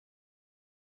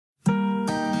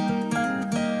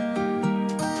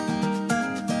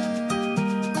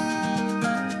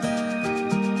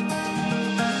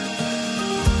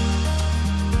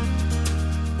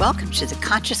Welcome to the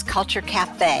Conscious Culture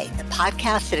Cafe, the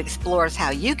podcast that explores how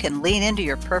you can lean into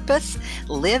your purpose,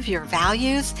 live your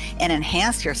values, and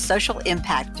enhance your social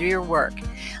impact through your work.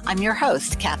 I'm your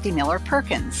host, Kathy Miller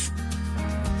Perkins.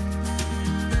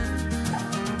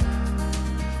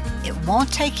 It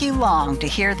won't take you long to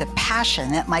hear the passion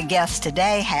that my guest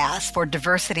today has for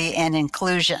diversity and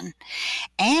inclusion.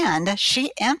 And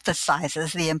she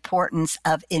emphasizes the importance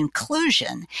of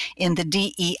inclusion in the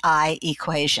DEI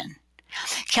equation.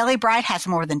 Kelly Bright has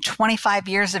more than 25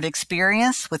 years of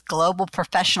experience with global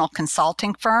professional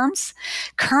consulting firms.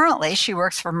 Currently, she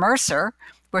works for Mercer,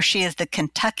 where she is the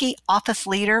Kentucky office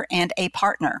leader and a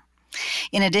partner.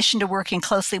 In addition to working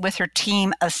closely with her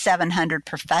team of 700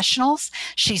 professionals,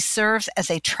 she serves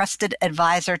as a trusted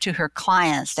advisor to her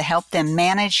clients to help them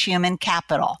manage human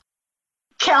capital.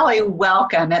 Kelly,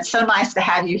 welcome. It's so nice to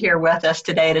have you here with us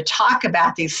today to talk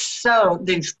about these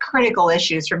critical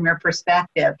issues from your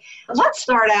perspective. Let's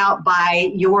start out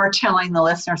by your telling the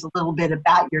listeners a little bit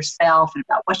about yourself and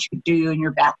about what you do and your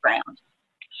background.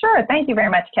 Sure. Thank you very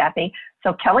much, Kathy.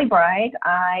 So Kelly Bright,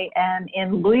 I am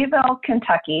in Louisville,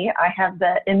 Kentucky. I have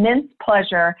the immense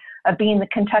pleasure of being the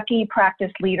Kentucky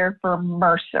practice leader for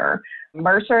Mercer.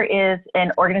 Mercer is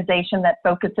an organization that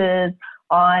focuses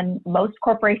on most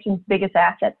corporations' biggest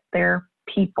assets, their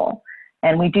people.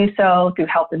 And we do so through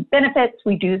health and benefits.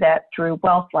 We do that through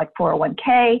wealth like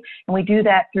 401k, and we do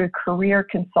that through career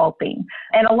consulting.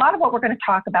 And a lot of what we're going to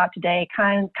talk about today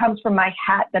comes from my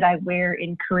hat that I wear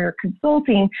in career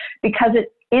consulting, because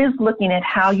it is looking at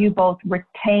how you both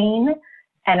retain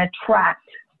and attract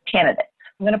candidates.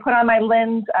 I'm going to put on my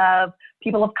lens of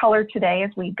people of color today as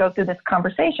we go through this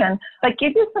conversation, but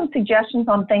give you some suggestions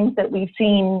on things that we've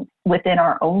seen within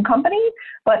our own company,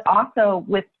 but also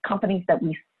with companies that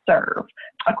we serve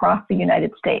across the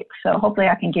United States. So hopefully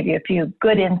I can give you a few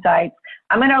good insights.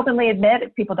 I'm going to openly admit,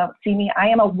 if people don't see me, I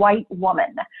am a white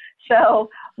woman. So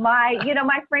my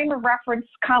frame of reference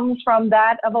comes from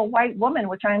that of a white woman,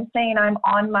 which I'm saying I'm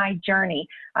on my journey.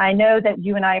 I know that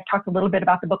you and I have talked a little bit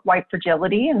about the book White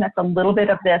Fragility, and that's a little bit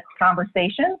of this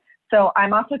conversation. So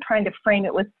I'm also trying to frame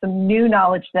it with some new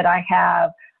knowledge that I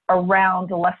have around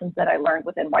the lessons that I learned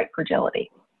within White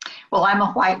Fragility. Well, I'm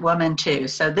a white woman too.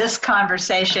 So this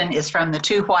conversation is from the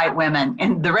two white women,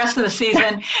 and the rest of the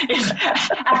season is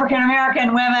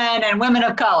African-American women and women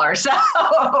of color. So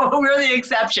we're the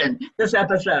exception this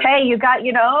episode. Hey,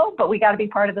 but we got to be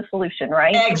part of the solution,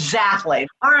 right? Exactly.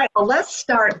 All right. Well, let's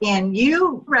start in.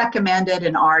 You recommended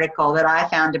an article that I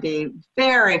found to be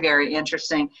very, very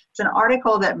interesting. It's an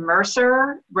article that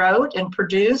Mercer wrote and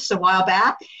produced a while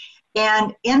back.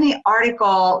 And in the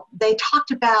article, they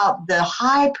talked about the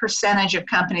high percentage of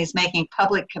companies making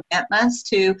public commitments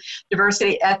to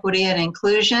diversity, equity, and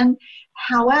inclusion.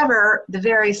 However, the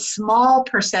very small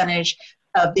percentage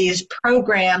of these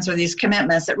programs or these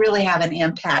commitments that really have an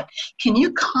impact. Can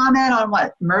you comment on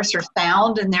what Mercer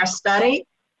found in their study?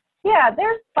 Yeah,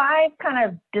 there's 5 kind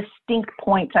of distinct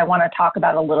points I want to talk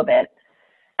about a little bit.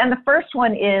 And the first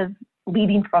one is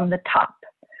leading from the top.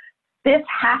 This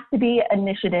has to be an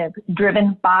initiative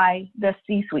driven by the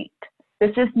C-suite.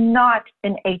 This is not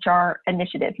an HR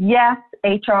initiative. Yes,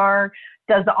 HR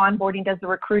does the onboarding, does the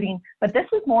recruiting, but this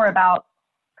is more about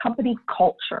company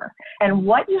culture and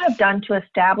what you have done to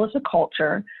establish a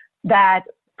culture that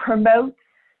promotes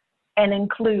and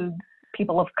includes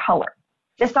people of color.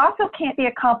 This also can't be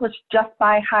accomplished just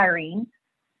by hiring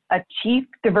a chief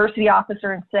diversity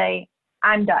officer and say,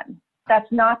 I'm done.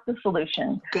 That's not the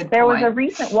solution. There was a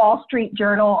recent Wall Street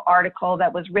Journal article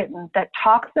that was written that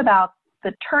talks about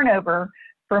the turnover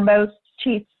for most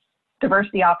chief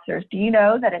diversity officers. Do you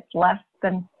know that it's less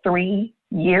than 3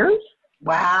 years?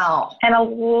 Wow. And a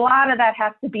lot of that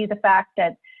has to be the fact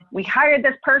that we hired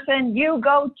this person, you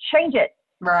go change it.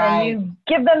 Right. And you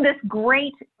give them this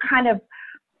great kind of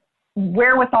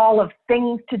wherewithal of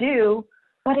things to do,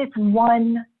 but it's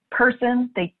one person.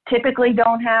 They typically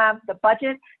don't have the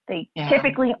budget. They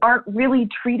typically aren't really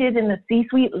treated in the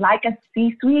C-suite like a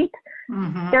C-suite.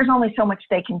 Mm-hmm. There's only so much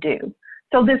they can do.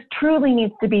 So this truly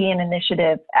needs to be an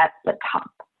initiative at the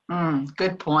top.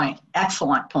 Good point.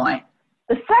 Excellent point.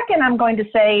 The second I'm going to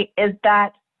say is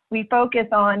that we focus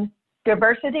on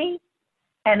diversity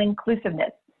and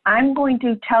inclusiveness. I'm going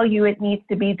to tell you it needs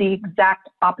to be the exact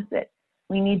opposite.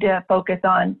 We need to focus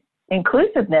on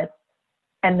inclusiveness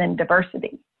and then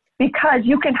diversity. Because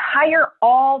you can hire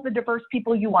all the diverse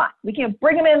people you want. We can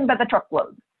bring them in by the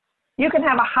truckload. You can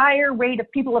have a higher rate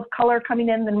of people of color coming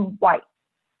in than white.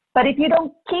 But if you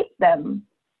don't keep them,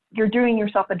 you're doing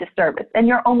yourself a disservice. And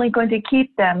you're only going to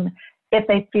keep them if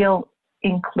they feel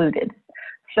included.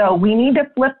 So we need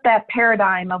to flip that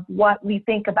paradigm of what we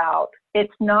think about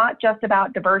It's not just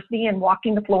about diversity and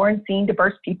walking the floor and seeing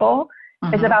diverse people.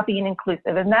 It's about being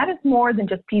inclusive. And that is more than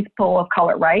just people of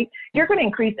color, right? You're going to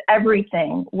increase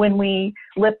everything when we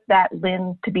flip that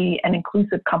lens to be an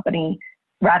inclusive company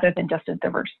rather than just a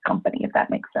diverse company, if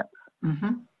that makes sense.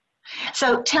 Mm-hmm.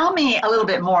 So tell me a little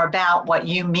bit more about what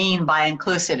you mean by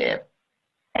inclusive.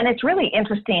 And it's really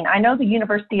interesting. I know the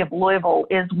University of Louisville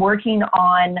is working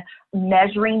on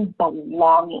measuring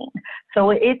belonging. So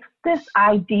it's this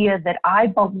idea that I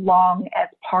belong as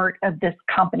part of this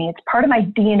company. It's part of my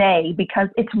DNA because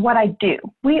it's what I do.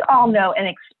 We all know,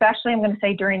 and especially I'm going to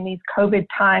say during these COVID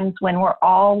times when we're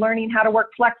all learning how to work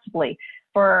flexibly.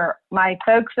 For my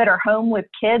folks that are home with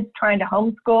kids trying to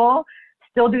homeschool,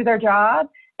 still do their job,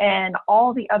 and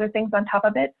all the other things on top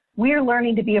of it, we're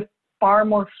learning to be a far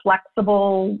more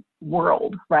flexible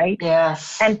world, right?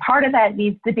 Yes. And part of that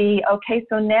needs to be, okay,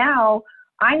 so now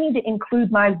I need to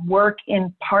include my work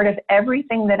in part of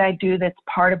everything that I do that's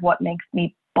part of what makes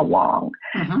me belong.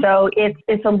 So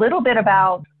it's a little bit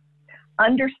about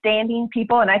understanding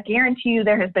people, and I guarantee you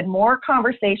there has been more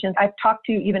conversations. I've talked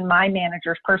to even my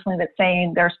managers personally that's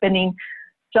saying they're spending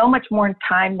so much more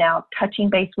time now touching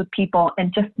base with people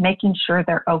and just making sure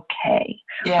they're okay.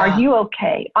 Yeah. Are you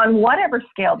okay? On whatever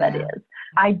scale that is.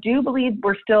 I do believe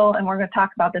we're still, and we're going to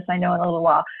talk about this, I know, in a little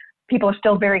while, people are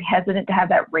still very hesitant to have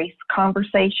that race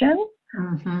conversation.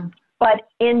 But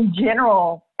in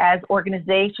general, as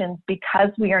organizations, because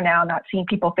we are now not seeing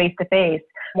people face to face,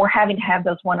 we're having to have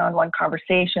those one-on-one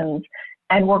conversations,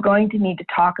 and we're going to need to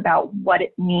talk about what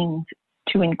it means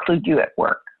to include you at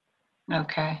work.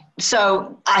 Okay.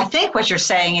 So I think what you're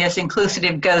saying is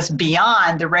inclusive goes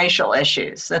beyond the racial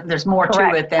issues. There's more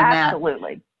Correct. to it than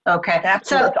Absolutely. that. Okay.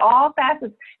 Absolutely. So it's all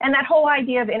facets. And that whole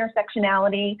idea of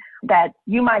intersectionality, that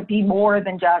you might be more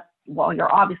than just, well,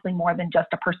 you're obviously more than just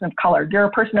a person of color. You're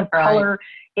a person of color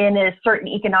in a certain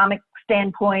economic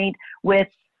standpoint with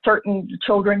certain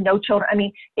children, no children. I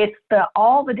mean, it's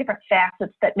all the different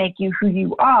facets that make you who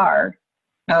you are.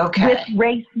 Okay. With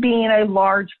race being a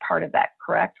large part of that,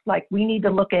 correct? Like, we need to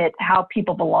look at how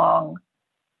people belong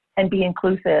and be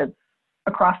inclusive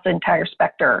across the entire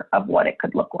spectrum of what it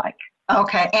could look like.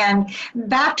 Okay. And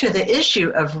back to the issue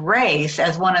of race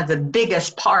as one of the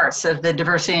biggest parts of the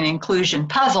diversity and inclusion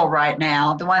puzzle right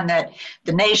now, the one that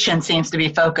the nation seems to be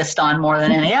focused on more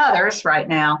than any others right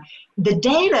now. The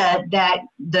data that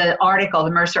the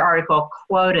Mercer article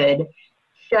quoted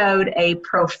showed a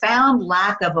profound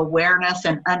lack of awareness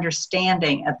and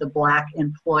understanding of the Black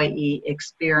employee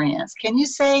experience. Can you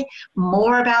say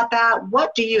more about that?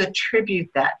 What do you attribute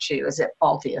that to? Is it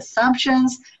faulty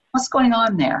assumptions? What's going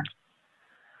on there?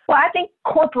 Well, I think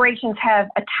corporations have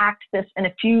attacked this in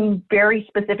a few very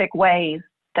specific ways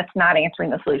that's not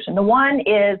answering the solution. The one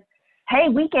is, hey,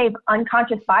 we gave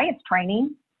unconscious bias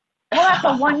training. Well, that's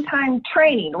a one-time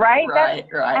training, right? Right.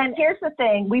 And here's the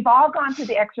thing. We've all gone through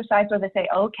the exercise where they say,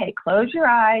 okay, close your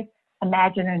eyes,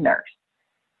 imagine a nurse,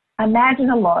 imagine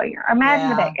a lawyer,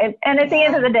 imagine a bank. And at the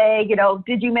end of the day,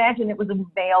 did you imagine it was a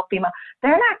male, female?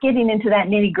 They're not getting into that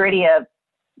nitty-gritty of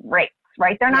race,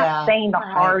 right? They're not saying the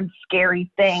hard, scary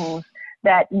things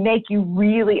that make you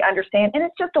really understand. And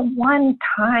it's just a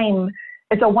one-time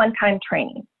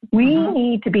training. We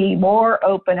need to be more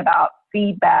open about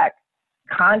feedback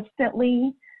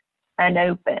constantly and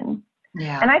open.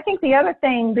 And I think the other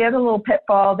little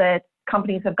pitfall that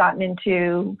companies have gotten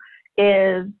into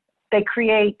is they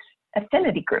create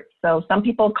affinity groups. So some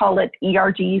people call it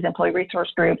ERGs, employee resource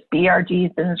groups,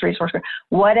 BRGs, business resource groups,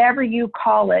 whatever you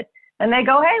call it. And they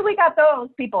go, hey, we got those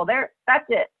people there. That's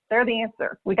it. They're the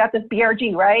answer. We got this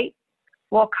BRG, right?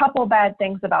 Well, a couple bad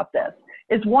things about this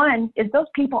is those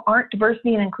people aren't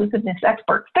diversity and inclusiveness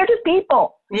experts. They're just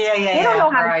people. They don't know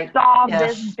how to solve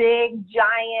this big,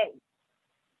 giant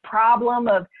problem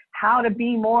of how to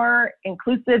be more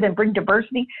inclusive and bring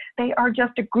diversity. They are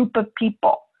just a group of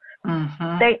people.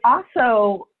 They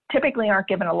also typically aren't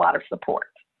given a lot of support.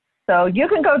 So you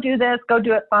can go do this, go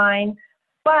do it fine,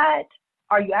 but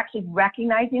are you actually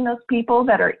recognizing those people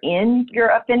that are in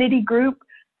your affinity group?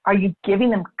 Are you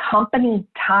giving them company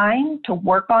time to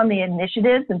work on the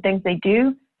initiatives and things they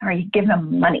do? Are you giving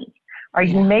them money? Are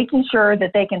you making sure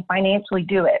that they can financially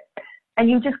do it? And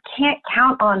you just can't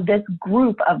count on this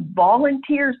group of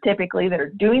volunteers typically that are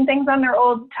doing things on their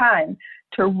own time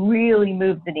to really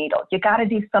move the needle. You got to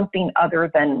do something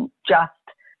other than just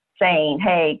saying,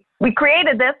 hey, we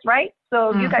created this, right?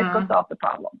 So you guys go solve the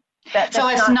problem. That's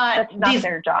not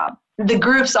their job. The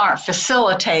groups aren't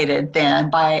facilitated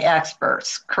then by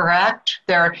experts, correct?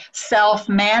 They're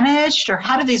self-managed, or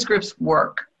how do these groups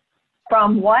work?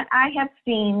 From what I have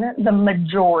seen, the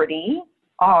majority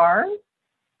are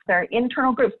They're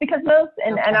internal groups because most,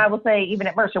 and I will say even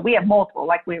at Mercer, we have multiple,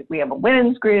 like we have a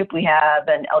women's group, we have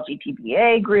an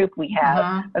LGBTQIA group, we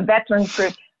have a veterans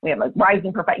group, we have a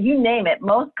rising professional, you name it.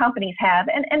 Most companies have,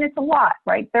 and it's a lot,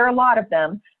 right? There are a lot of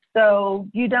them. So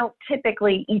you don't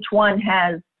typically, each one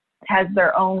has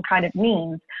their own kind of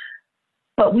means.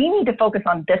 But we need to focus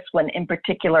on this one in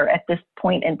particular at this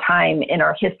point in time in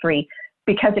our history,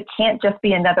 because it can't just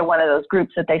be another one of those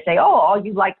groups that they say, oh, all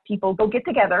you like people go get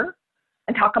together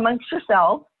and talk amongst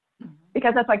yourselves.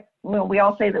 Because that's like, we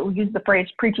all say that we use the phrase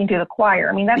preaching to the choir.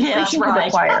 I mean, that's preaching to the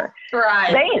choir.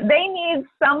 Right. They need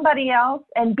somebody else,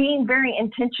 and being very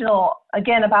intentional,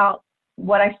 again, about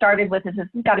what I started with is this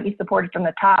has got to be supported from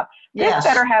the top. Yes.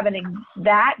 This better have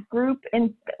that group,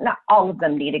 and not all of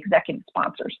them need executive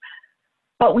sponsors.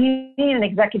 But we need an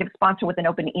executive sponsor with an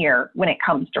open ear when it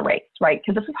comes to race, right?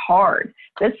 Because this is hard.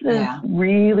 This is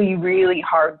really, really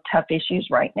hard, tough issues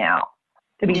right now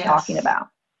to be talking about.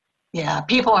 Yeah,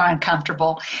 people are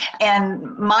uncomfortable. And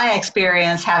my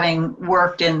experience, having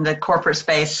worked in the corporate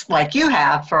space like you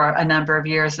have for a number of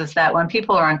years, is that when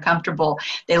people are uncomfortable,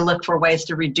 they look for ways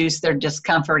to reduce their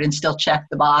discomfort and still check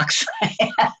the box.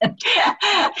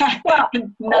 Well,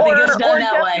 nothing gets done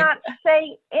that way. Or just not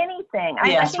say anything.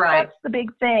 I think that's the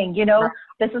big thing.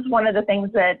 This is one of the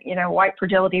things that, White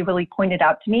Fragility really pointed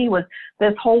out to me, was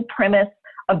this whole premise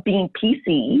of being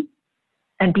PC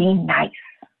and being nice.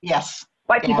 Yes.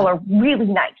 White people are really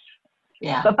nice.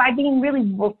 Yeah. But by being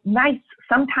really nice,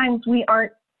 sometimes we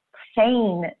aren't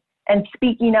sane and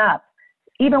speaking up.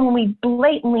 Even when we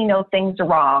blatantly know things are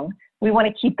wrong, we want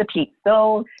to keep the peace.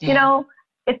 So,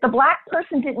 if the Black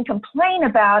person didn't complain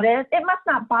about it, it must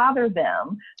not bother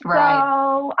them. Right.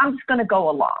 So I'm just going to go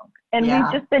along. And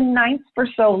we've just been nice for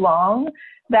so long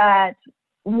that,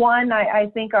 one, I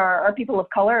think our people of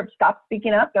color have stopped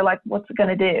speaking up. They're like, what's it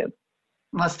going to do?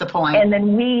 What's the point? And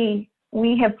then we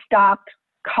have stopped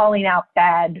calling out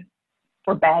bad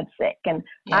for bad's sake. And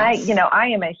I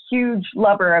am a huge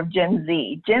lover of Gen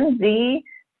Z. Gen Z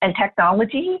and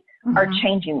technology are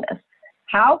changing this.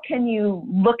 How can you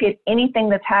look at anything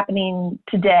that's happening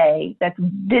today that's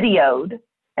videoed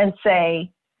and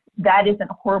say, that isn't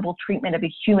horrible treatment of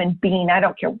a human being? I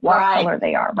don't care what color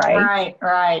they are, right?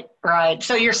 Right.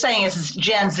 So you're saying it's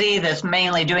Gen Z that's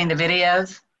mainly doing the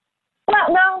videos? Well,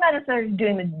 no, not necessarily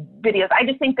doing the videos. I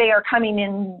just think they are coming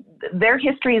in, their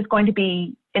history is going to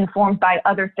be informed by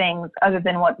other things other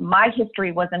than what my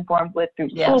history was informed with through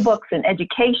school books and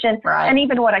education, and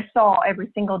even what I saw every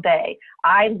single day.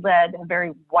 I led a very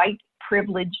white,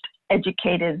 privileged,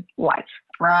 educated life.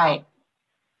 Right.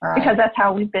 Because that's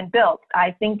how we've been built.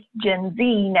 I think Gen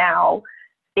Z now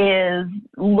is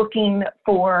looking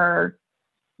for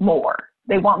more.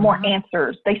 They want more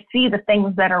answers. They see the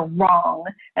things that are wrong,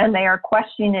 and they are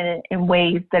questioning it in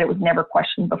ways that it was never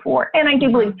questioned before. And I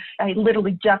do believe, I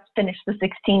literally just finished the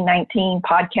 1619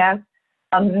 podcast.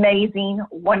 Amazing,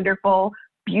 wonderful,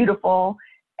 beautiful.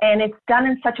 And it's done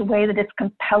in such a way that it's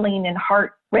compelling and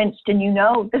heart-wrenched. And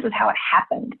this is how it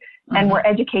happened. And we're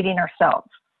educating ourselves.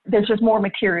 There's just more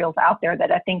materials out there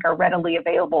that I think are readily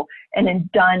available and then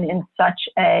done in such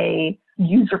a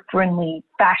user-friendly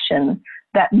fashion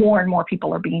that more and more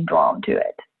people are being drawn to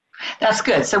it. That's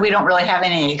good. So we don't really have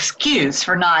any excuse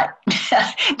for not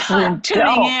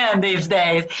tuning in these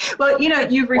days. Well,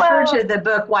 you've referred to the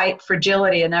book White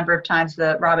Fragility a number of times,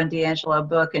 the Robin DiAngelo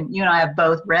book, and you and I have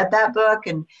both read that book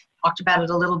and talked about it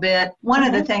a little bit. One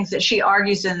of the things that she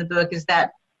argues in the book is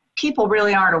that people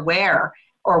really aren't aware,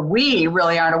 or we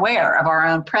really aren't aware of our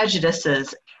own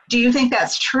prejudices. Do you think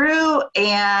that's true?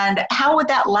 And how would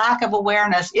that lack of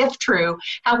awareness, if true,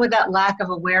 how would that lack of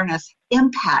awareness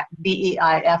impact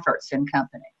DEI efforts in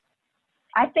companies?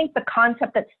 I think the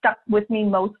concept that stuck with me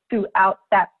most throughout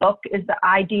that book is the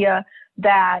idea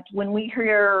that when we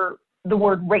hear the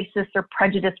word racist or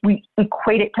prejudice, we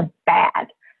equate it to bad.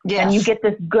 Yes. And you get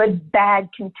this good, bad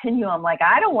continuum. Like,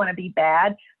 I don't want to be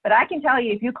bad, but I can tell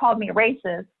you, if you called me a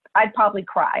racist, I'd probably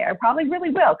cry. I probably really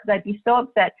will, because I'd be so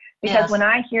upset. Because when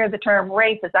I hear the term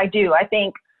racist, I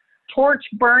think torch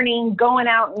burning, going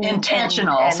out and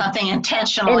intentional, something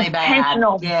intentionally bad.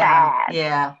 Bad.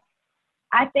 Yeah.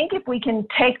 I think if we can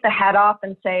take the hat off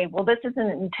and say, well, this isn't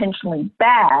intentionally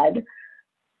bad,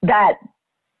 that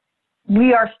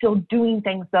we are still doing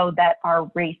things, though, that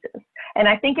are racist. And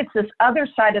I think it's this other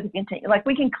side of the continuum. Like,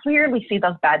 we can clearly see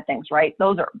those bad things, right?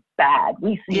 Those are bad.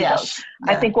 We see those.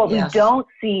 I think what we don't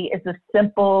see is the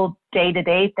simple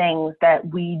day-to-day things that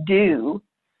we do.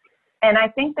 And I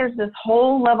think there's this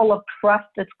whole level of trust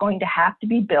that's going to have to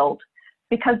be built,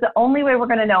 because the only way we're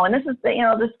going to know, and this is,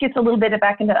 this gets a little bit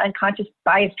back into unconscious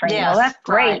bias training. Well, that's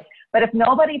great. But if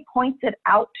nobody points it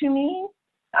out to me,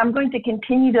 I'm going to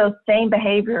continue those same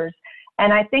behaviors.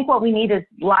 And I think what we need is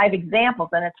live examples.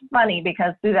 And it's funny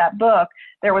because through that book,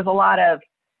 there was a lot of,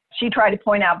 she tried to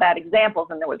point out bad examples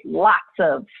and there was lots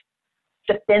of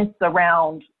defense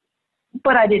around,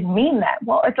 but I didn't mean that.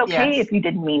 Well, it's okay if you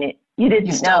didn't mean it. You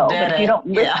didn't know. But if you don't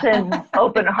listen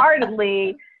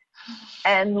open-heartedly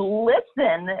and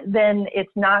listen, then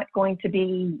it's not going to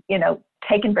be,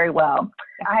 taken very well.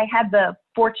 I had the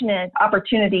fortunate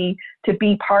opportunity to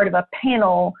be part of a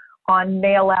panel on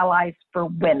male allies for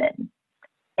women.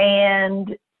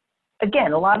 And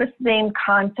again, a lot of the same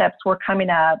concepts were coming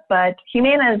up, but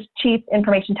Humana's Chief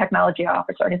Information Technology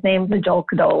Officer, his name is Joel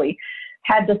Codoli,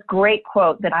 had this great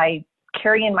quote that I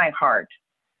carry in my heart,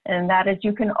 and that is,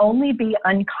 you can only be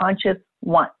unconscious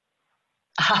once.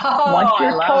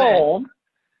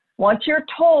 Once you're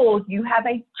told, you have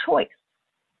a choice,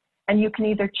 and you can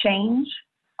either change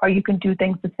or you can do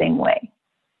things the same way.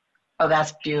 Oh,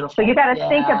 that's beautiful. So you got to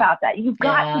think about that. You've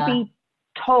got to be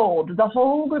told. The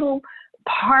whole little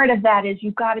part of that is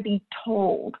you've got to be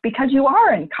told because you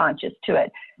are unconscious to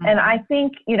it. Mm-hmm. And I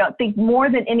think, think more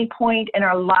than any point in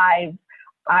our lives,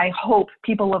 I hope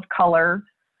people of color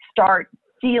start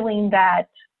feeling that,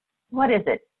 what is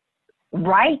it,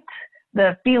 right?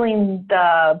 The feeling,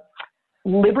 the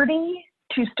liberty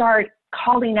to start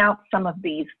calling out some of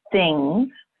these things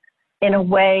in a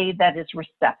way that is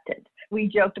receptive. We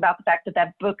joked about the fact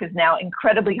that book is now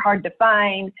incredibly hard to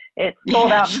find. It's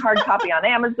sold out in hard copy on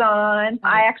Amazon.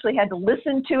 I actually had to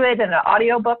listen to it in an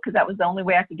audiobook because that was the only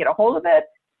way I could get a hold of it.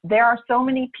 There are so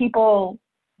many people,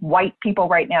 white people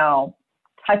right now,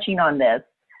 touching on this,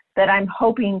 that I'm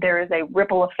hoping there is a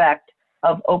ripple effect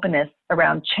of openness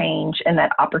around change and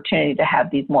that opportunity to have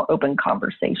these more open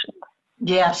conversations.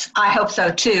 Yes, I hope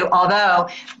so too. Although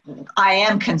I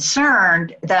am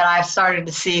concerned that I've started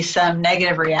to see some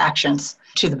negative reactions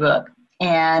to the book.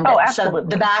 And so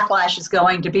the backlash is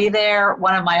going to be there.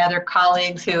 One of my other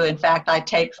colleagues who, in fact, I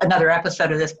take another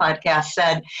episode of this podcast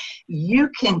said, you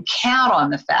can count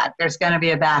on the fact there's going to be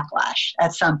a backlash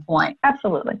at some point.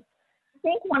 Absolutely. I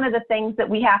think one of the things that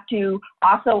we have to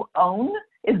also own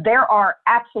is there are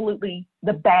absolutely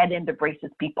the bad end of racist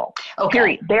people. Okay.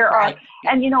 Period. There are,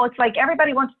 and it's like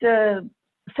everybody wants to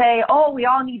say, oh, we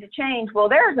all need to change. Well,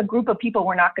 there's a group of people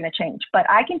we're not going to change. But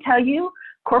I can tell you,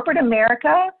 corporate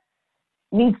America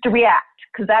needs to react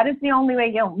because that is the only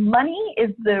way. Money is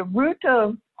the root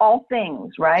of all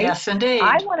things, right? Yes, indeed.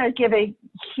 I want to give a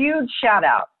huge shout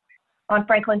out on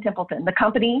Franklin Templeton, the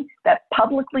company that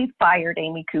publicly fired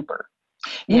Amy Cooper.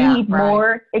 We need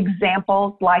more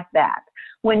examples like that.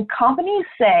 When companies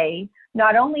say,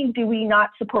 not only do we not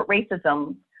support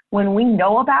racism, when we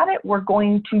know about it, we're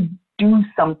going to do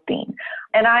something.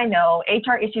 And I know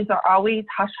HR issues are always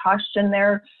hush-hush and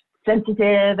they're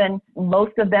sensitive and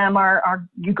most of them are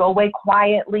you go away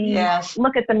quietly. Yes.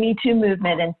 Look at the Me Too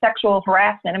movement and sexual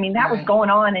harassment. I mean, that was going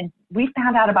on and we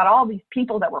found out about all these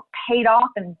people that were paid off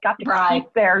and got to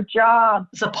keep their jobs.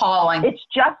 It's appalling.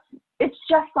 It's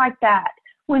just like that.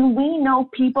 When we know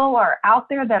people are out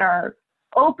there that are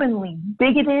openly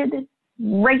bigoted,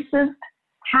 racist,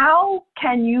 how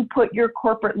can you put your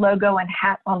corporate logo and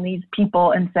hat on these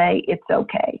people and say it's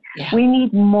okay? Yeah. We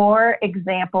need more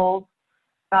examples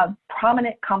of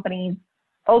prominent companies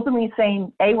openly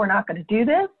saying, A, we're not going to do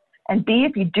this, and B,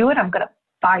 if you do it, I'm going to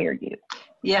fire you.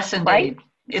 Yes, indeed. Right?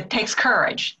 It takes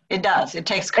courage. It does. It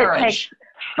takes courage. It takes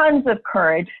tons of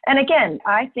courage. And again,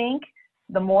 I think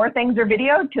the more things are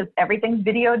videoed, because everything's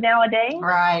videoed nowadays,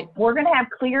 we're going to have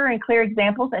clear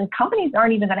examples, and companies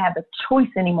aren't even going to have the choice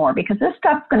anymore because this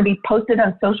stuff's going to be posted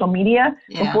on social media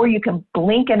before you can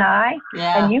blink an eye,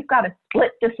 and you've got a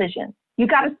split decision.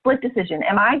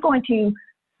 Am I going to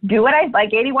do what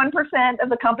 81% of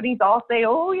the companies all say,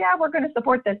 oh, yeah, we're going to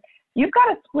support this. You've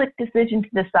got a split decision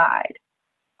to decide.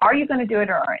 Are you going to do it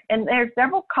or aren't? And there's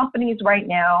several companies right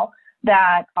now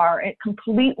that are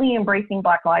completely embracing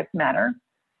Black Lives Matter.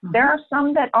 Mm-hmm. There are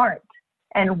some that aren't.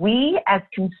 And we as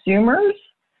consumers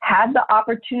have the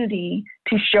opportunity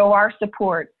to show our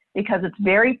support because it's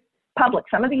very public.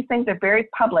 Some of these things are very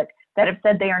public that have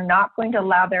said they are not going to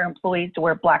allow their employees to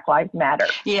wear Black Lives Matter.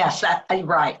 Yes,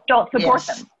 right. Don't support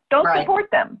them. Don't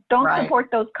support them. Don't support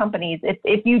those companies.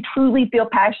 If you truly feel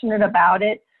passionate about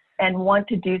it and want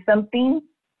to do something,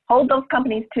 hold those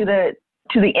companies to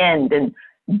the end and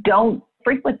don't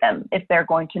frequent them if they're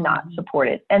going to not support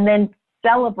it. And then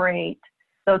celebrate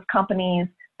those companies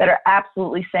that are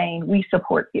absolutely saying, we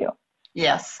support you.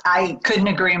 Yes, I couldn't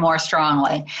agree more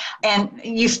strongly. And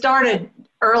you started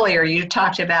earlier, you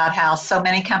talked about how so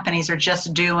many companies are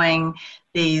just doing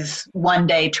these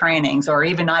one-day trainings, or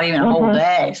even not even a whole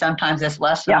day. Sometimes it's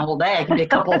less than a whole day. It can be a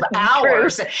couple of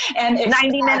hours. And it's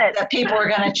 90 minutes that people are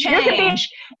going to change.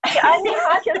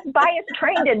 Unconscious bias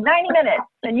trained in 90 minutes,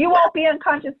 and you won't be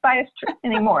unconscious bias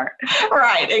anymore.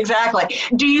 Right, exactly.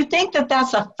 Do you think that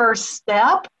that's a first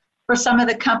step for some of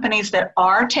the companies that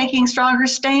are taking stronger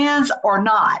stands, or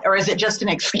not? Or is it just an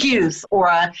excuse or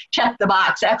a check the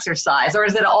box exercise, or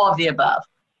is it all of the above?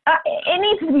 It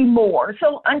needs to be more.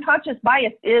 So unconscious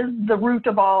bias is the root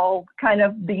of all kind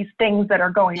of these things that are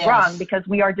going wrong, because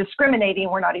we are discriminating.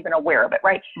 We're not even aware of it,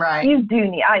 right? Right. You do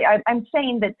need, I'm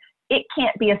saying that it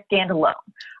can't be a standalone.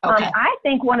 Okay. I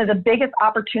think one of the biggest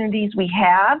opportunities we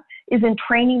have is in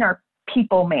training our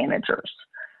people managers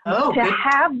to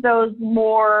have those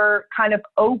more kind of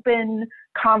open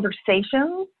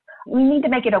conversations. We need to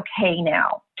make it okay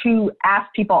now to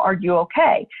ask people, are you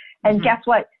okay? And guess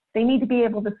what? They need to be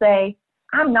able to say,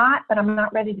 I'm not, but I'm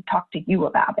not ready to talk to you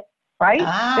about it, right?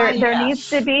 There needs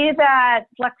to be that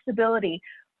flexibility.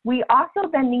 We also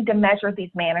then need to measure these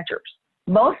managers.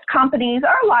 Most companies,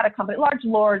 or a lot of companies,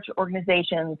 large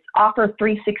organizations, offer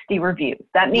 360 reviews.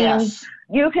 That means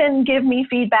you can give me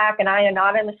feedback and I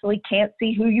anonymously can't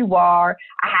see who you are.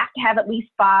 I have to have at least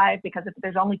 5, because if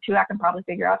there's only 2, I can probably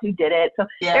figure out who did it. So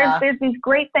there's these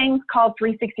great things called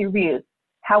 360 reviews.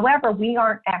 However, we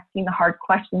aren't asking the hard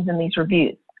questions in these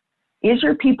reviews. Is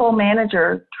your people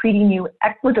manager treating you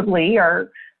equitably or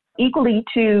equally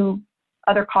to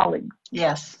other colleagues?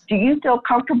 Yes. Do you feel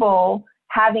comfortable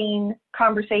having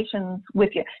conversations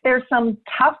with you? There's some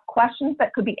tough questions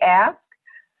that could be asked,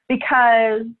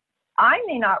 because I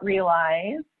may not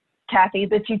realize, Kathy,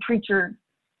 that you treat your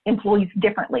employees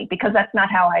differently, because that's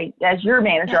not how as your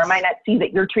manager, I might not see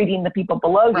that you're treating the people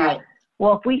below you.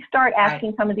 Well, if we start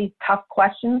asking some of these tough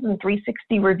questions in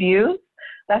 360 reviews,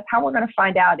 that's how we're going to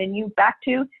find out. And you back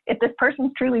to, if this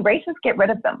person's truly racist, get rid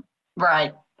of them.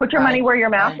 Right. Put your money where your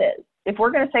mouth is. If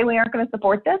we're going to say we aren't going to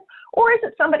support this, or is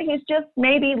it somebody who's just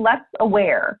maybe less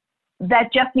aware,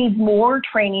 that just needs more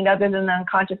training other than the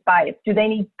unconscious bias? Do they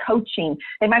need coaching?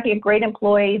 They might be a great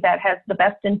employee that has the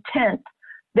best intent.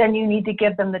 Then you need to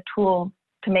give them the tools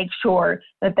to make sure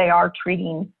that they are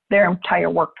treating their entire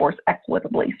workforce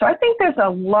equitably. So I think there's a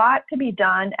lot to be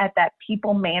done at that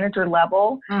people manager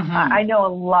level. I know a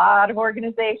lot of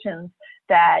organizations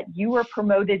that you were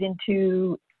promoted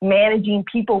into managing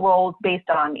people roles based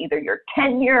on either your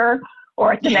tenure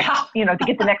or at the next, to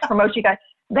get the next promotion you got.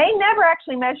 They never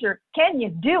actually measure, can you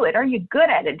do it? Are you good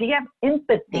at it? Do you have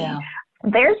empathy?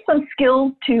 There's some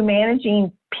skills to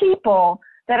managing people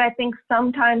that I think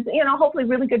sometimes, hopefully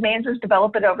really good managers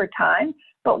develop it over time.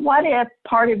 But what if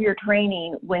part of your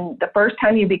training, when the first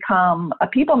time you become a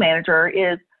people manager,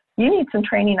 is you need some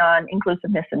training on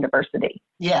inclusiveness and diversity?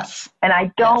 Yes. And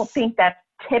I don't think that's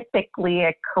typically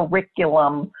a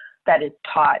curriculum that is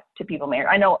taught to people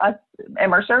managers. I know us at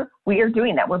Mercer, we are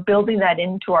doing that. We're building that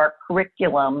into our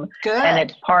curriculum. Good. And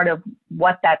it's part of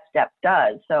what that step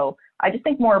does. So I just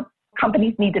think more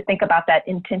companies need to think about that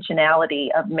intentionality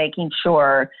of making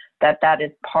sure that that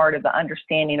is part of the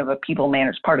understanding of a people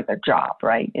manager, part of their job,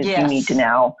 right? Is you need to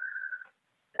now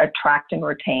attract and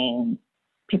retain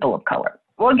people of color.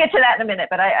 We'll get to that in a minute,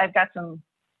 but I've got some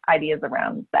ideas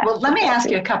around that. Well, let me ask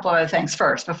you a couple of other things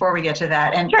first before we get to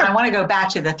that. And I want to go back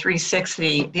to the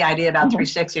 360, the idea about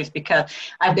 360s, because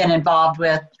I've been involved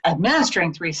with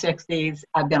administering 360s.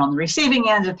 I've been on the receiving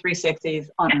end of 360s,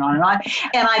 on and on and on.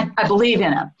 And I believe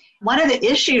in them. One of the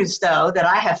issues, though, that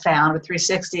I have found with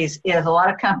 360s is a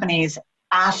lot of companies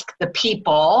ask the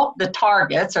people, the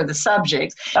targets or the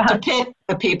subjects, to pick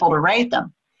the people to rate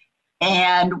them.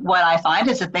 And what I find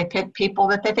is that they pick people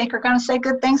that they think are going to say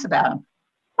good things about them.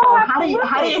 How do you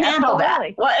handle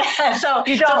that? So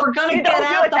we're going to get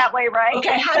out that way, right?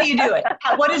 Okay, how do you do it?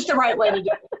 What is the right way to do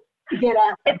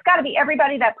it? It's got to be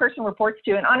everybody that person reports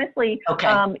to. And honestly,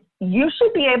 you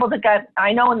should be able to get,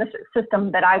 I know in the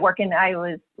system that I work in,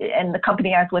 and the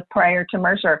company I was with prior to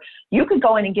Mercer, you could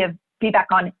go in and give feedback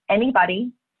on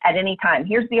anybody at any time.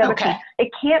 Here's the other key. It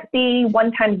can't be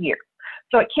one time a year.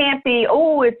 So it can't be,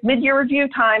 it's mid-year review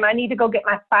time. I need to go get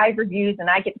my 5 reviews and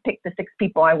I get to pick the 6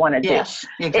 people I want to do.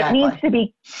 Exactly. It needs to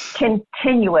be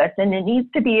continuous, and it needs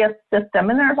to be a system.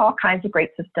 And there's all kinds of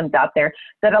great systems out there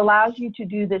that allows you to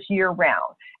do this year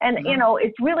round. And,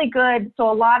 it's really good.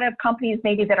 So a lot of companies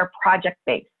maybe that are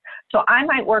project-based. So I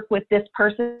might work with this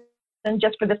person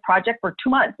just for this project for 2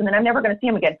 months, and then I'm never going to see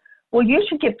them again. Well, you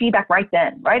should give feedback right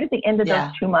then, right at the end of those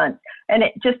 2 months. And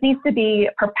it just needs to be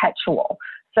perpetual.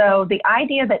 So the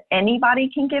idea that anybody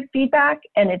can give feedback,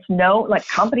 and it's like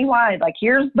company-wide, like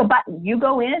here's the button. You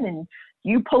go in and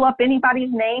You pull up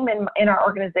anybody's name in our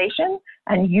organization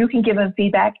and you can give them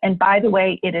feedback. And by the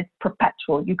way, it is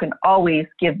perpetual. You can always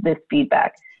give this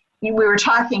feedback. We were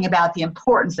talking about the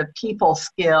importance of people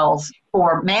skills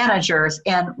for managers.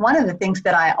 And one of the things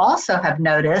that I also have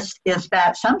noticed is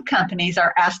that some companies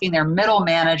are asking their middle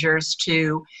managers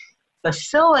to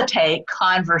facilitate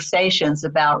conversations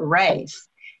about race.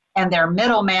 And their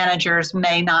middle managers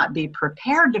may not be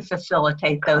prepared to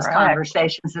facilitate those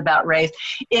conversations about race,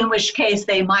 in which case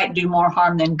they might do more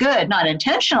harm than good, not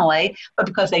intentionally, but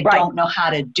because they don't know how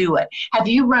to do it. Have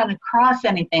you run across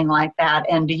anything like that?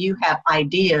 And do you have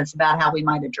ideas about how we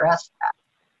might address that?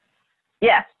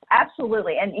 Yes,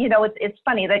 absolutely. And, it's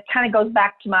funny. That kind of goes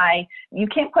back to you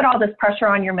can't put all this pressure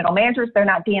on your middle managers. They're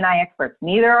not D&I experts.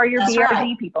 Neither are your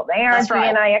BRD people. They aren't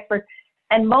D&I experts.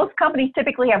 And most companies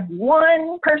typically have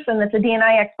one person that's a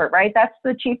D&I expert, right? That's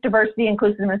the Chief Diversity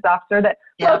Inclusiveness Officer that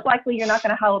most likely you're not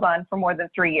going to hold on for more than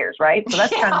 3 years, right? So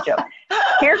that's kind of a joke.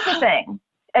 Here's the thing,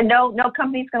 and no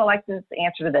company's going to like this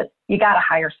answer to this. You got to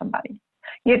hire somebody.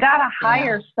 You got to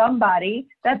hire somebody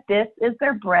that this is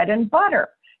their bread and butter.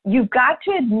 You've got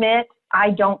to admit,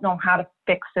 I don't know how to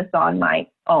fix this on my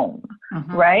own,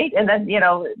 right? And then,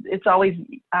 it's always,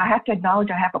 I have to acknowledge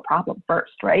I have a problem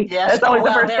first, right? Yes, that's always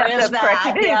the first step to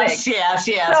correcting anything. Yes,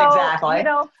 so, exactly.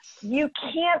 You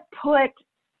can't put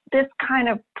this kind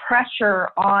of pressure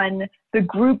on the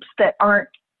groups that aren't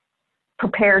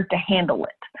prepared to handle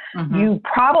it. You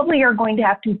probably are going to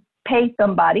have to pay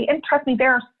somebody, and trust me,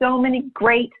 there are so many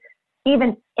great,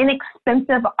 even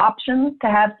inexpensive options to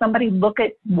have somebody look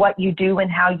at what you do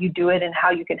and how you do it and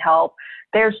how you can help.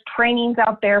 There's trainings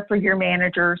out there for your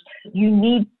managers. You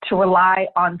need to rely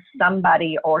on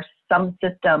somebody or some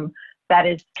system that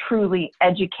is truly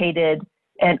educated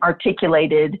and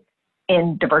articulated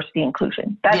in diversity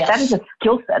inclusion. That is a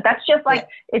skill set. That's just like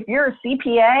if you're a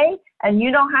CPA and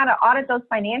you know how to audit those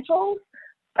financials,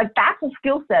 like that's a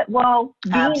skill set. Well,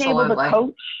 being able to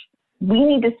coach, we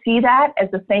need to see that as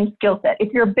the same skill set.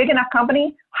 If you're a big enough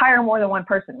company, hire more than one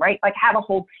person, right? Like have a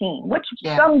whole team, which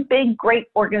some big, great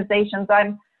organizations,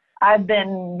 I've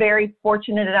been very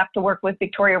fortunate enough to work with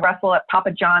Victoria Russell at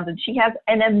Papa John's, and she has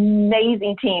an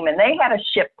amazing team, and they had a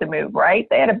ship to move, right?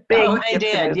 They had a big ship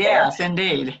to move. Yes, there.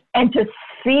 Indeed. And to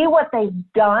see what they've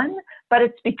done, but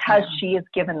it's because she is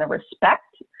given the respect.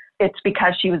 It's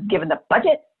because she was given the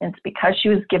budget. And it's because she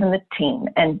was given the team.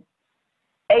 And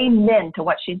amen to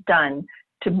what she's done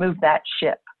to move that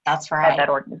ship. That's right. At that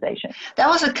organization. That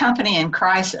was a company in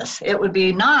crisis. It would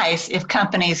be nice if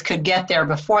companies could get there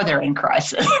before they're in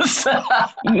crisis.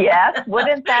 Yes,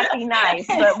 wouldn't that be nice?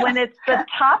 But when it's the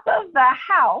top of the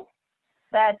house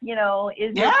that,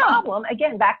 is the problem,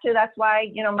 again, back to that's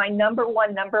why, my number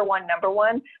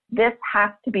one, this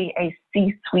has to be a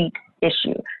C-suite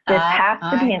issue. This has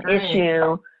to be an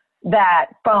issue that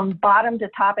from bottom to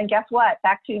top, and guess what?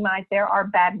 Back to there are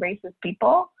bad racist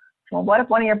people. Well, what if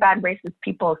one of your bad racist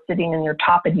people is sitting in your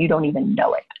top and you don't even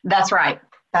know it? That's right.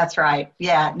 That's right.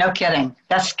 Yeah, no kidding.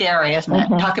 That's scary, isn't it?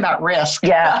 Talk about risk.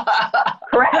 Yeah,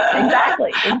 correct.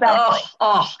 Exactly.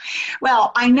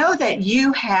 Well, I know that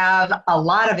you have a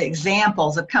lot of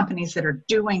examples of companies that are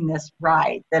doing this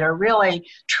right, that are really,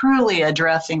 truly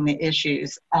addressing the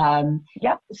issues.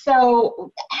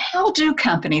 So how do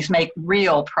companies make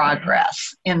real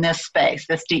progress in this space,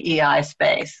 this DEI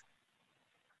space?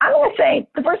 I'm going to say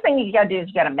the first thing you got to do is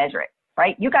you got to measure it.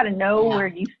 Right? You got to know where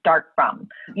you start from.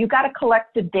 You got to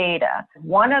collect the data.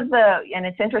 And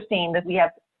it's interesting that we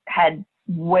have had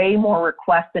way more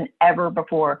requests than ever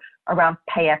before around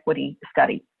pay equity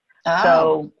studies. Oh,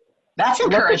 so that's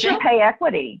encouraging. Look at your pay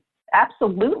equity.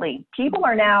 Absolutely. People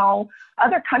are now,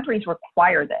 other countries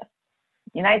require this.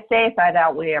 The United States, I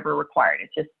doubt we ever required it.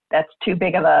 It's just, that's too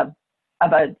big of a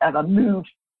move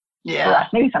for us.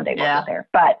 Maybe someday we'll get there.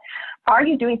 But are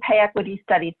you doing pay equity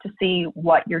studies to see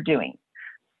what you're doing?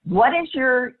 What is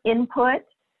your input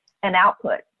and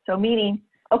output? So meaning,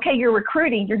 okay, you're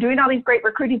recruiting, you're doing all these great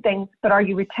recruiting things, but are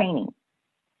you retaining?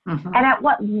 And at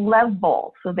what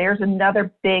level? So there's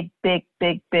another big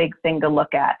thing to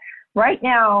look at. Right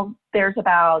now, there's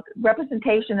about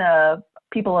representation of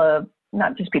people of,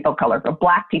 not just people of color, but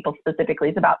Black people specifically,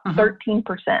 is about 13%.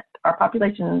 Our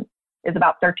population is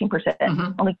about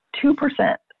 13%. Only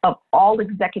 2% of all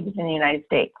executives in the United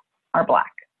States are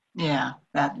Black. Yeah,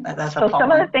 that's so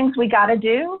some of the things we got to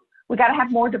do, we got to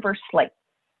have more diverse slates.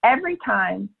 Every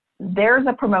time there's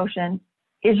a promotion,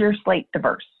 is your slate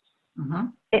diverse?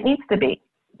 It needs to be.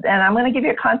 And I'm going to give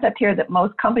you a concept here that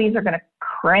most companies are going to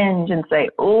cringe and say,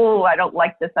 oh, I don't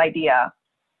like this idea.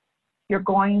 You're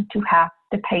going to have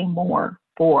to pay more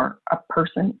for a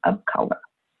person of color.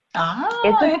 Oh,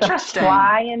 it's a interesting.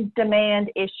 supply and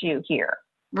demand issue here.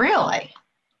 Really?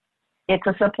 It's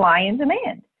a supply and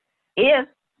demand. If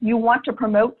you want to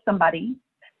promote somebody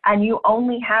and you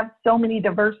only have so many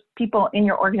diverse people in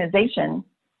your organization,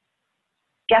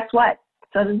 guess what?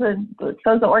 So does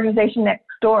the organization next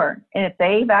door. And if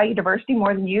they value diversity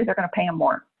more than you, they're going to pay them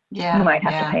more. Yeah. You might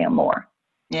have to pay them more.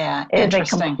 Yeah. It's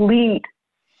a complete,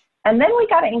 and then we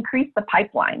got to increase the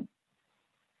pipeline.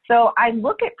 So I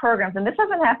look at programs, and this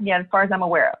hasn't happened yet as far as I'm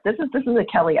aware of. This is a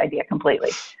Kelly idea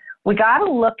completely. We got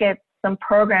to look at some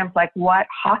programs like what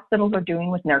hospitals are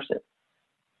doing with nurses.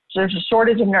 So there's a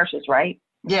shortage of nurses, right?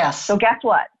 Yes. So guess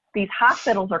what? These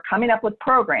hospitals are coming up with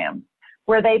programs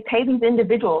where they pay these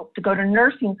individuals to go to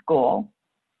nursing school,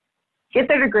 get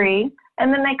their degree,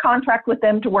 and then they contract with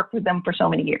them to work with them for so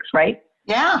many years, right?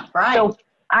 Yeah, right. So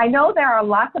I know there are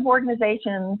lots of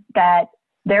organizations that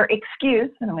their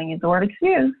excuse, and I'm going to use the word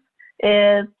excuse,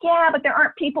 is, yeah, but there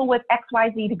aren't people with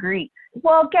XYZ degrees.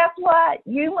 Well, guess what?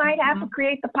 You might have to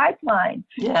create the pipeline.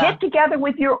 Yeah. Get together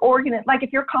with your like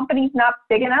if your company's not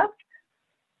big enough,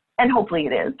 and hopefully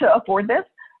it is, to afford this,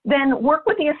 then work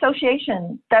with the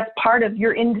association that's part of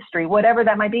your industry, whatever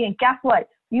that might be. And guess what?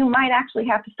 You might actually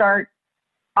have to start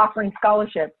offering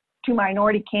scholarships to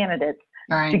minority candidates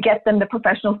to get them the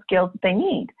professional skills that they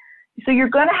need. So you're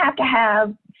going to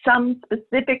have some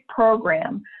specific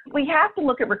program. We have to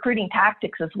look at recruiting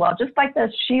tactics as well, just like the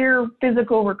sheer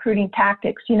physical recruiting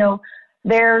tactics. You know,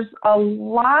 there's a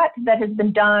lot that has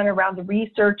been done around the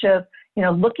research of, you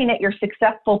know, looking at your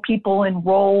successful people in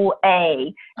role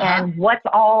A and what's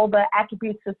all the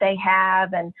attributes that they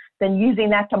have, and then using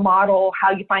that to model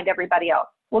how you find everybody else.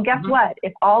 Well, guess what?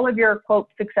 If all of your, quote,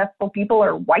 successful people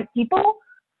are white people,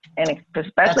 and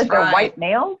especially if they're white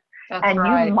males,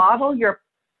 you model your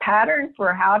pattern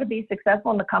for how to be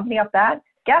successful in the company off that,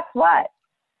 guess what?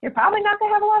 You're probably not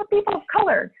going to have a lot of people of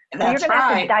color. So you're going to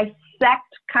have to dissect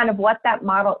kind of what that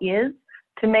model is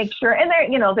to make sure. And there,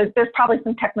 you know, there's probably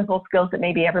some technical skills that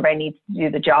maybe everybody needs to do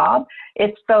the job.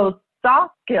 It's those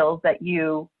soft skills that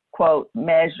you, quote,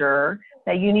 measure,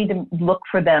 that you need to look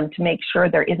for them to make sure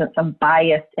there isn't some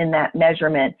bias in that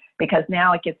measurement, because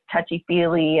now it gets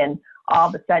touchy-feely and all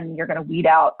of a sudden you're going to weed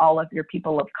out all of your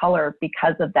people of color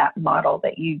because of that model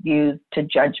that you used to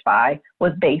judge by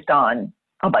was based on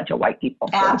a bunch of white people.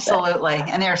 Absolutely.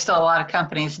 And there are still a lot of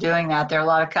companies doing that. There are a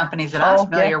lot of companies that I'm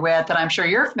familiar with, that I'm sure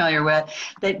you're familiar with,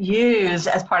 that use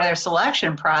as part of their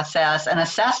selection process an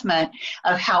assessment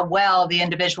of how well the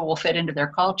individual will fit into their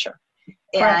culture.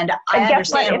 And I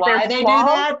understand why they do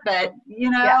that, but, you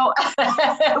know,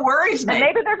 it worries me. And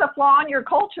maybe there's a flaw in your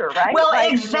culture, right? Well,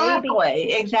 like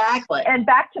exactly. And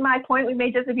back to my point we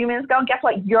made just a few minutes ago, guess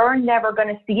what? You're never going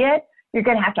to see it. You're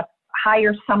going to have to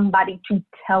hire somebody to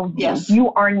tell you. Yes.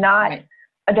 You are not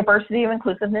a diversity and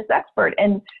inclusiveness expert.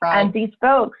 And these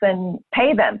folks, and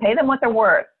pay them what they're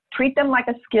worth. Treat them like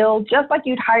a skill, just like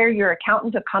you'd hire your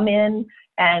accountant to come in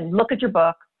and look at your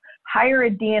book. Hire a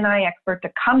D&I expert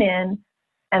to come in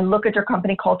and look at your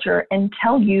company culture and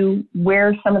tell you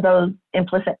where some of those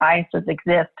implicit biases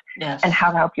exist and how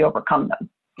to help you overcome them.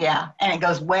 Yeah, and it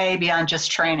goes way beyond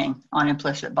just training on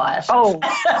implicit biases. Oh,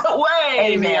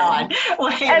 way beyond.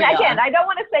 Again, I don't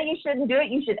want to say you shouldn't do it.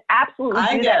 You should absolutely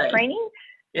do that training.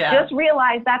 Yeah. Just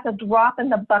realize that's a drop in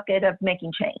the bucket of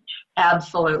making change.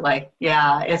 Absolutely.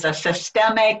 Yeah, it's an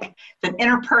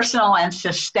interpersonal and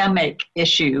systemic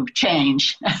issue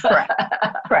change. Correct.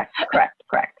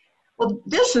 Well,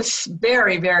 this is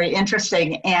very, very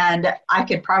interesting, and I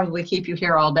could probably keep you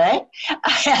here all day.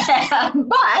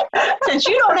 But since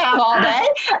you don't have all day,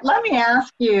 let me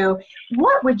ask you,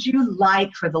 what would you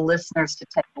like for the listeners to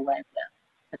take away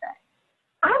with today?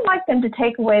 I'd like them to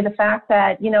take away the fact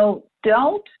that, you know,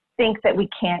 don't think that we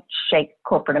can't shake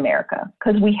corporate America,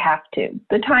 because we have to.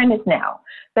 The time is now.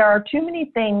 There are too many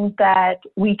things that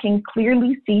we can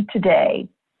clearly see today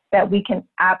that we can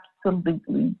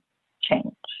absolutely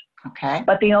change. Okay.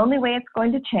 But the only way it's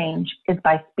going to change is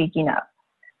by speaking up.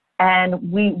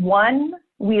 And we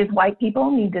as white people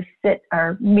need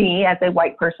to me as a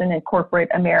white person in corporate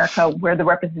America, where the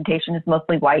representation is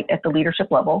mostly white at the leadership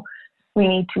level, we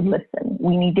need to listen.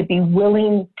 We need to be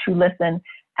willing to listen.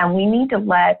 And we need to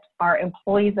let our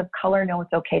employees of color know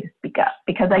it's okay to speak up.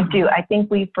 Because I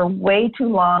think we for way too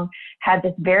long had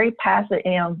this very passive,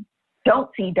 you know,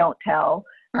 don't see, don't tell,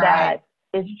 that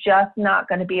is just not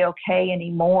going to be okay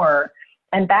anymore.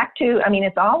 And back to, I mean,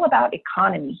 it's all about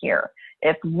economy here.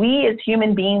 If we as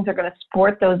human beings are going to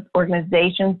support those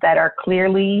organizations that are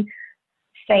clearly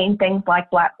saying things like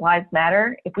Black Lives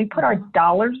Matter, if we put our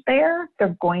dollars there,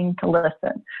 they're going to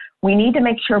listen. We need to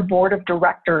make sure board of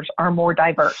directors are more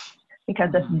diverse. because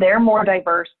if they're more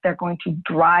diverse, they're going to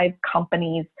drive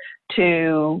companies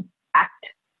to act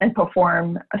and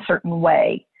perform a certain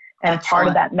way. And part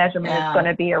of that measurement is going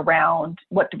to be around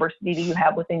what diversity do you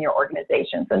have within your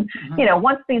organizations. And,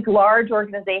 once these large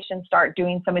organizations start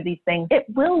doing some of these things, it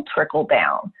will trickle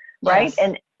down, right? Yes.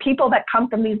 And people that come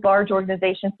from these large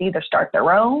organizations either start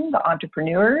their own, the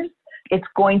entrepreneurs. It's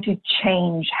going to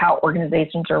change how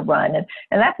organizations are run.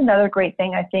 And that's another great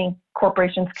thing I think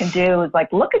corporations can do is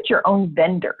look at your own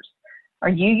vendors. Are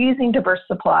you using diverse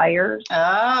suppliers?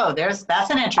 Oh, that's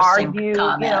an interesting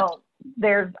comment.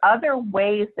 There's other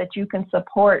ways that you can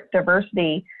support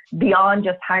diversity beyond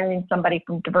just hiring somebody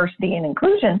from diversity and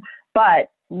inclusion, but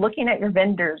looking at your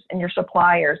vendors and your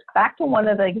suppliers. Back to one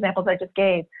of the examples I just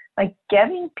gave,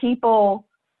 giving people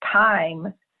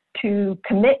time to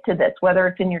commit to this, whether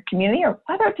it's in your community or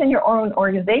whether it's in your own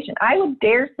organization. I would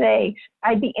dare say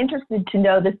I'd be interested to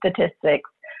know the statistics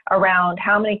around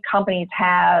how many companies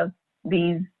have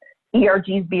these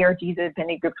ERGs, BRGs,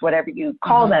 affinity groups, whatever you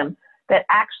call them, that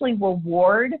actually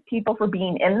reward people for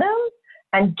being in them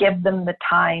and give them the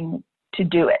time to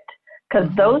do it. Because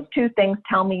those two things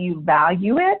tell me you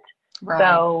value it. Right.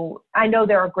 So I know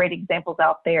there are great examples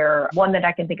out there. One that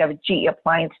I can think of is GE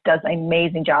Appliance does an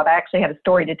amazing job. I actually have a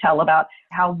story to tell about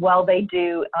how well they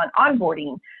do on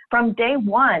onboarding. From day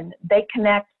one, they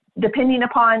connect, depending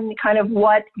upon kind of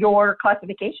what your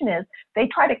classification is, they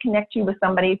try to connect you with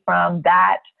somebody from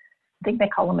that. I think they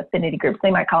call them affinity groups. They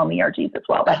might call them ERGs as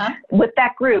well. But with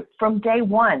that group from day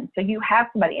one, so you have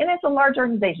somebody, and it's a large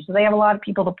organization, so they have a lot of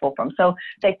people to pull from. So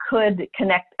they could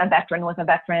connect a veteran with a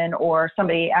veteran or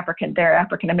somebody their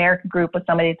African-American group with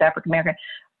somebody that's African-American.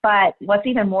 But what's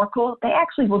even more cool, they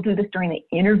actually will do this during the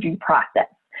interview process,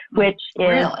 which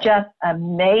is just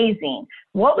amazing.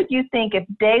 What would you think if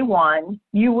day one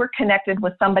you were connected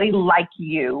with somebody like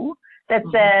you that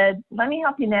said, let me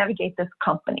help you navigate this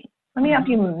company. Let me help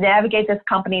you navigate this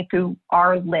company through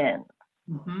our lens.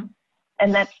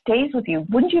 And that stays with you.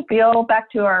 Wouldn't you feel,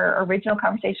 back to our original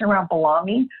conversation around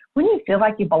belonging, wouldn't you feel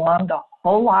like you belonged a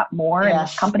whole lot more and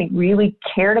this company really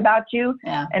cared about you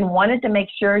and wanted to make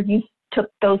sure you took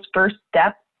those first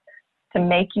steps to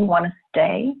make you want to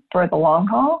stay for the long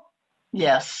haul?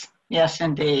 Yes,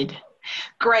 indeed.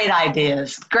 Great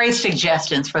ideas, great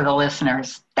suggestions for the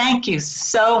listeners. Thank you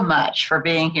so much for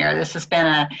being here. This has been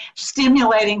a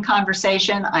stimulating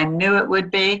conversation. I knew it would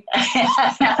be.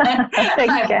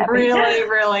 I really,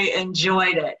 really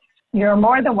enjoyed it. You're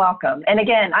more than welcome. And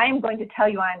again, I am going to tell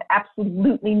you I'm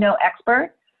absolutely no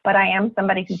expert, but I am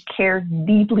somebody who cares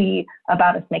deeply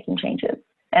about us making changes.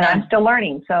 And I'm still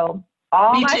learning. So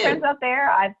all my friends out there,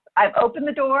 I've opened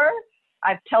the door.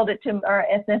 I've told it to our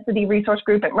ethnicity resource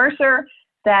group at Mercer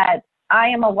that I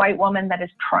am a white woman that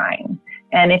is trying.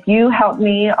 And if you help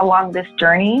me along this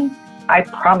journey, I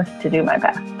promise to do my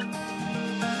best.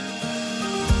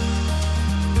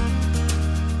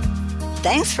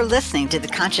 Thanks for listening to the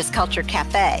Conscious Culture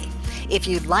Cafe. If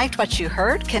you liked what you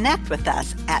heard, connect with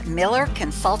us at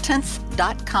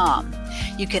millerconsultants.com.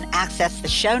 You can access the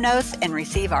show notes and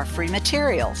receive our free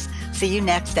materials. See you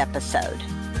next episode.